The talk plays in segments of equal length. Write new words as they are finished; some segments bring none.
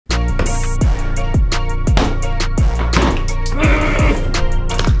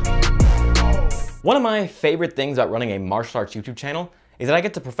One of my favorite things about running a martial arts YouTube channel is that I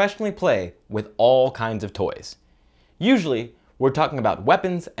get to professionally play with all kinds of toys. Usually, we're talking about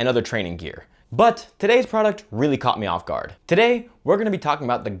weapons and other training gear. But today's product really caught me off guard. Today, we're going to be talking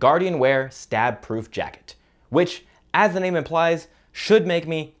about the Guardian Wear Stab Proof Jacket, which, as the name implies, should make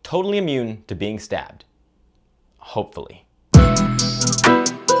me totally immune to being stabbed. Hopefully.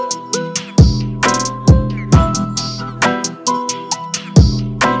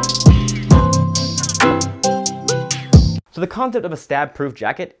 So the concept of a stab-proof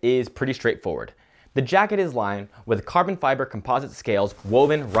jacket is pretty straightforward. The jacket is lined with carbon fiber composite scales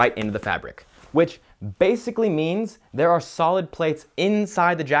woven right into the fabric, which basically means there are solid plates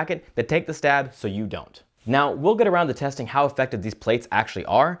inside the jacket that take the stab so you don't. Now, we'll get around to testing how effective these plates actually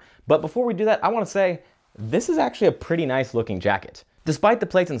are, but before we do that, I want to say, this is actually a pretty nice looking jacket. Despite the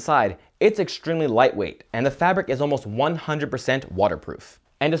plates inside, it's extremely lightweight, and the fabric is almost 100% waterproof.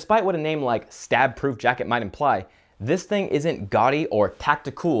 And despite what a name like stab-proof jacket might imply, this thing isn't gaudy or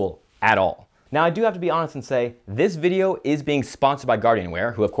tactical at all. Now, I do have to be honest and say, this video is being sponsored by Guardian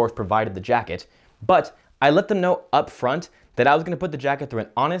Wear, who of course provided the jacket, but I let them know up front that I was going to put the jacket through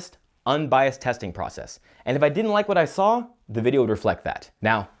an honest, unbiased testing process. And if I didn't like what I saw, the video would reflect that.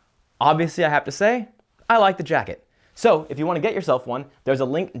 Now, obviously I have to say, I like the jacket. So if you want to get yourself one, there's a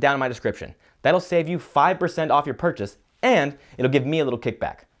link down in my description. That'll save you 5% off your purchase, and it'll give me a little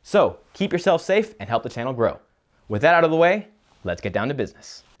kickback. So keep yourself safe and help the channel grow. With that out of the way, let's get down to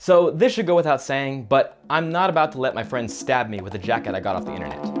business. So this should go without saying, but I'm not about to let my friends stab me with a jacket I got off the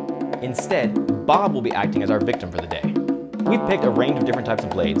internet. Instead, Bob will be acting as our victim for the day. We've picked a range of different types of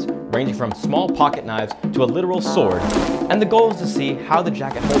blades, ranging from small pocket knives to a literal sword, and the goal is to see how the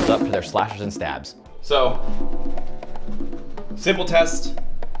jacket holds up to their slashers and stabs. So, simple test.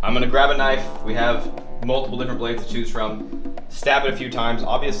 I'm gonna grab a knife. We have multiple different blades to choose from. Stab it a few times.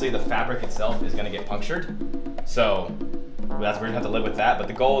 Obviously, the fabric itself is gonna get punctured. So we're gonna have to live with that, but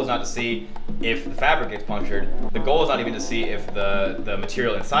the goal is not to see if the fabric gets punctured. The goal is not even to see if the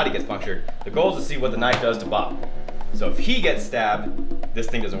material inside it gets punctured. The goal is to see what the knife does to Bob. So if he gets stabbed, this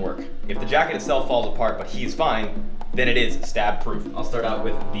thing doesn't work. If the jacket itself falls apart, but he's fine, then it is stab proof. I'll start out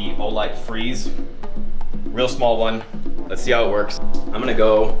with the Olight Freeze. Real small one. Let's see how it works. I'm gonna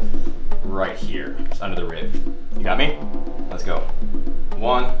go right here, just under the rib. You got me? Let's go.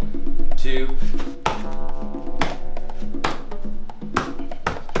 1, 2.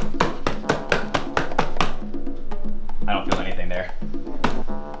 I don't feel anything there.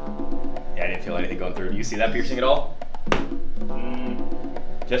 Yeah, I didn't feel anything going through. Do you see that piercing at all?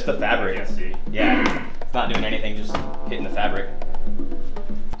 Just the fabric. I can't see. Yeah, it's not doing anything, just hitting the fabric.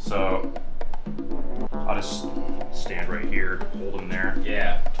 So I'll just stand right here, hold him there.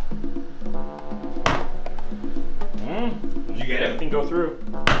 Yeah. Did you get everything go through?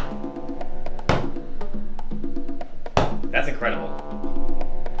 That's incredible.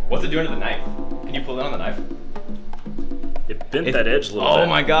 What's it doing to the knife? Can you pull it on the knife? It bent that edge a little bit. Oh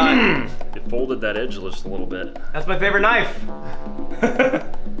my god. It folded that edge just a little bit. That's my favorite knife.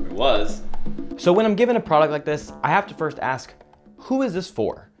 It was. So when I'm given a product like this, I have to first ask, who is this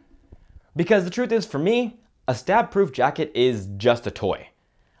for? Because the truth is, for me, a stab-proof jacket is just a toy.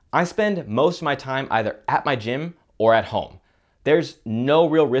 I spend most of my time either at my gym or at home. There's no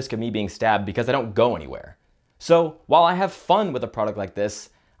real risk of me being stabbed because I don't go anywhere. So while I have fun with a product like this,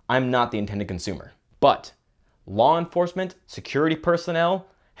 I'm not the intended consumer. But law enforcement, security personnel,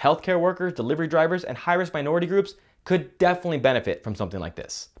 healthcare workers, delivery drivers, and high-risk minority groups could definitely benefit from something like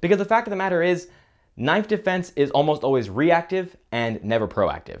this. Because the fact of the matter is, knife defense is almost always reactive and never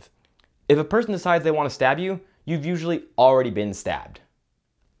proactive. If a person decides they want to stab you, you've usually already been stabbed.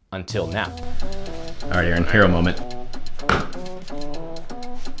 Until now. All right, Aaron, hero moment. Oh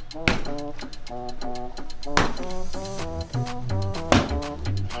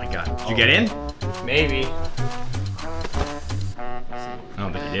my god, did you get in? Maybe. I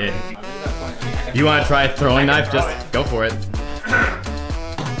don't think you did. You want to try a throwing knife? Just go for it.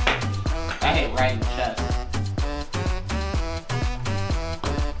 I hit right in the chest.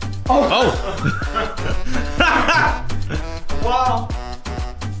 Oh! Wow.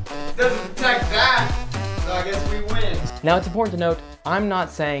 Doesn't protect that, so I guess we win. Now it's important to note, I'm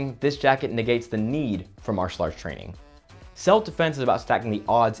not saying this jacket negates the need for martial arts training. Self-defense is about stacking the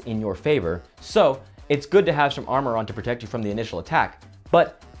odds in your favor, so it's good to have some armor on to protect you from the initial attack.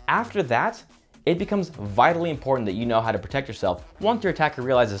 But after that, it becomes vitally important that you know how to protect yourself once your attacker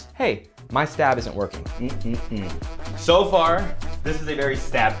realizes, hey, my stab isn't working. So far, this is a very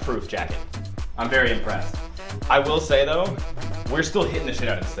stab-proof jacket. I'm very impressed. I will say though, we're still hitting the shit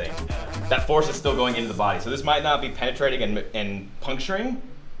out of this thing. That force is still going into the body, so this might not be penetrating and puncturing,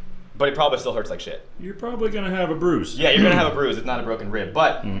 but it probably still hurts like shit. You're probably gonna have a bruise. Yeah, you're gonna have a bruise. It's not a broken rib,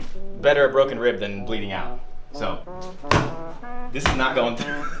 but better a broken rib than bleeding out. So this is not going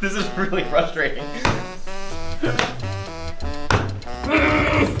through. This is really frustrating.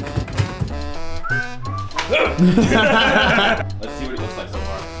 Let's see what it looks like so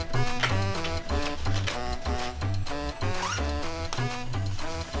far.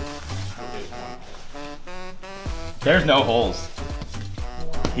 There's no holes.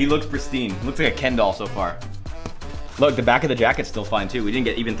 He looks pristine. Looks like a Ken doll so far. Look, the back of the jacket's still fine too. We didn't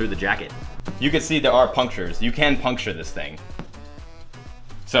get even through the jacket. You can see there are punctures. You can puncture this thing.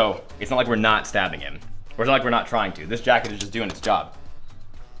 So it's not like we're not stabbing him. Or it's not like we're not trying to. This jacket is just doing its job.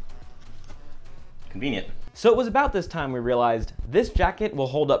 Convenient. So it was about this time we realized this jacket will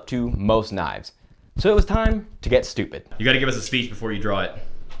hold up to most knives. So it was time to get stupid. You gotta give us a speech before you draw it.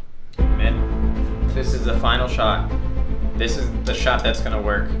 Man, this is the final shot. This is the shot that's gonna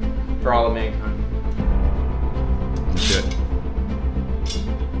work for all of mankind. Let's do it.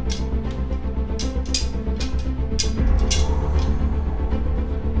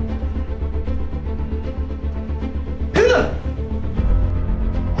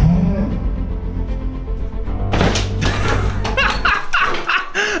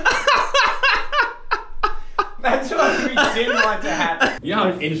 That's what we didn't want to happen. You know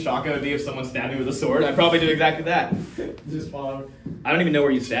how in shock I would be if someone stabbed me with a sword? I'd probably do exactly that. Just follow. I don't even know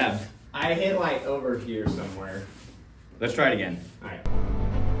where you stabbed. I hit like over here somewhere. Let's try it again. Alright.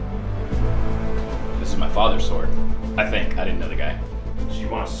 This is my father's sword. I think. I didn't know the guy. So you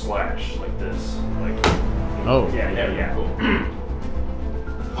want to slash like this, like. Oh. Yeah. Cool.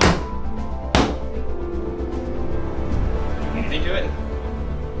 Anything to it?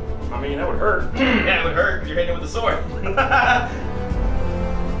 I mean, that would hurt. Yeah, it would hurt because you're hitting it with a sword. I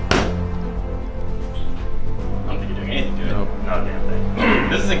don't think you're doing anything to it. Nope, not a damn thing.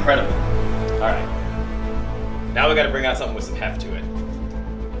 This is incredible. Alright. Now we gotta bring out something with some heft to it.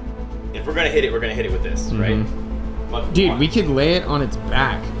 If we're gonna hit it, we're gonna hit it with this, right? Dude, we could lay it on its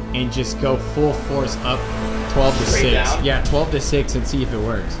back and just go full force up 12 to Straight 6. down? Yeah, 12 to 6 and see if it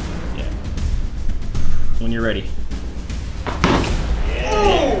works. Yeah. When you're ready.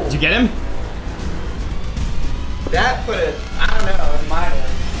 Oh! Did you get him? That put it, I don't know, it might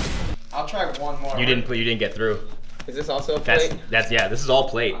have. I'll try one more. You didn't get through. Is this also a plate? That's yeah, this is all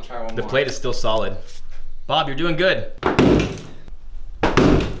plate. I'll try one The more. plate is still solid. Bob, you're doing good.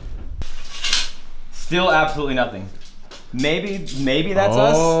 Still absolutely nothing. Maybe that's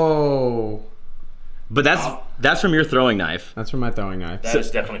us. Oh. But that's from your throwing knife. That's from my throwing knife. That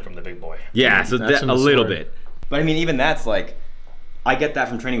is definitely from the big boy. Yeah, so That's that, from a the little sword. bit. But I mean, even that's like, I get that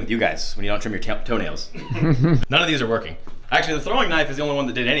from training with you guys when you don't trim your toenails. None of these are working. Actually, the throwing knife is the only one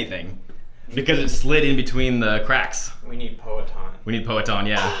that did anything because it slid in between the cracks. We need Poeton. We need Poeton,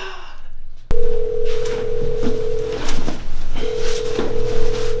 yeah.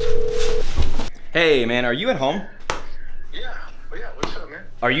 Hey, man, are you at home? Yeah, what's up, man?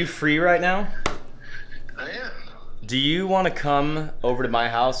 Are you free right now? I am. Do you want to come over to my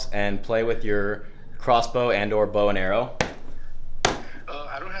house and play with your crossbow and/or bow and arrow?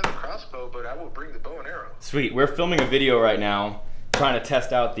 I don't have the crossbow, but I will bring the bow and arrow. Sweet. We're filming a video right now trying to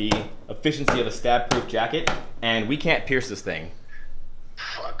test out the efficiency of a stab-proof jacket, and we can't pierce this thing.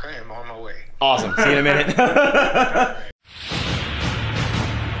 Fuck, I am on my way. Awesome. See you in a minute.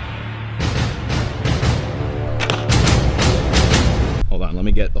 Hold on, let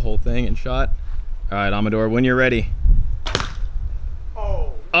me get the whole thing in shot. All right, Amador, when you're ready.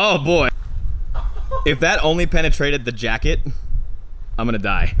 Oh boy. If that only penetrated the jacket, I'm gonna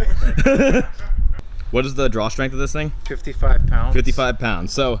die. What is the draw strength of this thing? 55 pounds. 55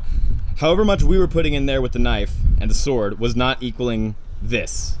 pounds. So, however much we were putting in there with the knife and the sword was not equaling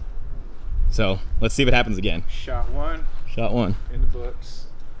this. So, let's see if it happens again. Shot one Shot one. in the books.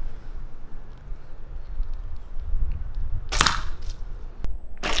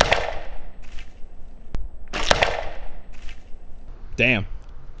 Damn.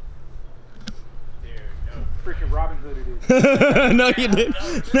 Dude, no. Freaking Robin Hood it is. No, you didn't.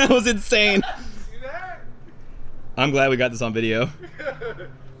 That was insane. See that? I'm glad we got this on video.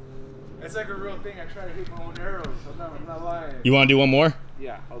 That's like a real thing. I try to hit my own arrows. I'm not lying. You want to do one more?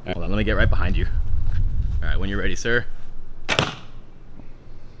 Yeah, I'll do. Hold on, let me get right behind you. All right, when you're ready, sir.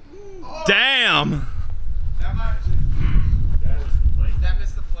 Damn! That might. That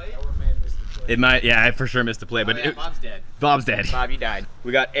missed the plate? Or may have missed the plate. It might, yeah, I for sure missed the play, but Bob's dead. Bob's dead. Bob, you died.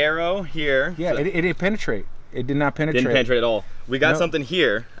 We got arrow here. Yeah, So- it didn't penetrate. It did not penetrate. didn't penetrate at all. We got Nope. something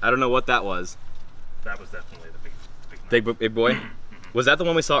here. I don't know what that was. That was definitely the big knife. Big boy? Was that the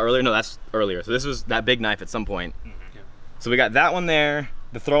one we saw earlier? No, that's earlier. So this was that big knife at some point. So we got that one there,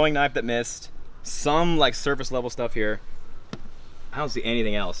 the throwing knife that missed, some like surface level stuff here. I don't see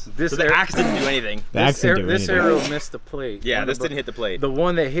anything else. So the axe didn't do anything. This arrow missed the plate. Yeah, this didn't hit the plate. The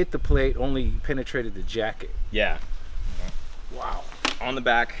one that hit the plate only penetrated the jacket. Yeah. Wow. On the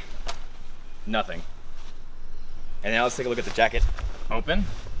back, nothing. And now let's take a look at the jacket. Open.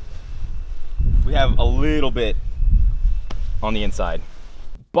 We have a little bit on the inside.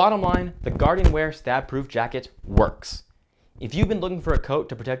 Bottom line, the Guardian Wear stab-proof jacket works. If you've been looking for a coat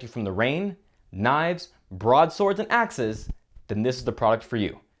to protect you from the rain, knives, broadswords, and axes, then this is the product for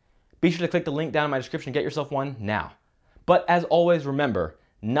you. Be sure to click the link down in my description and get yourself one now. But as always, remember,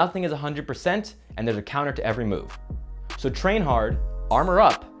 nothing is 100% and there's a counter to every move. So train hard, armor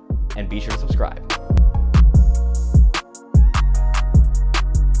up, and be sure to subscribe.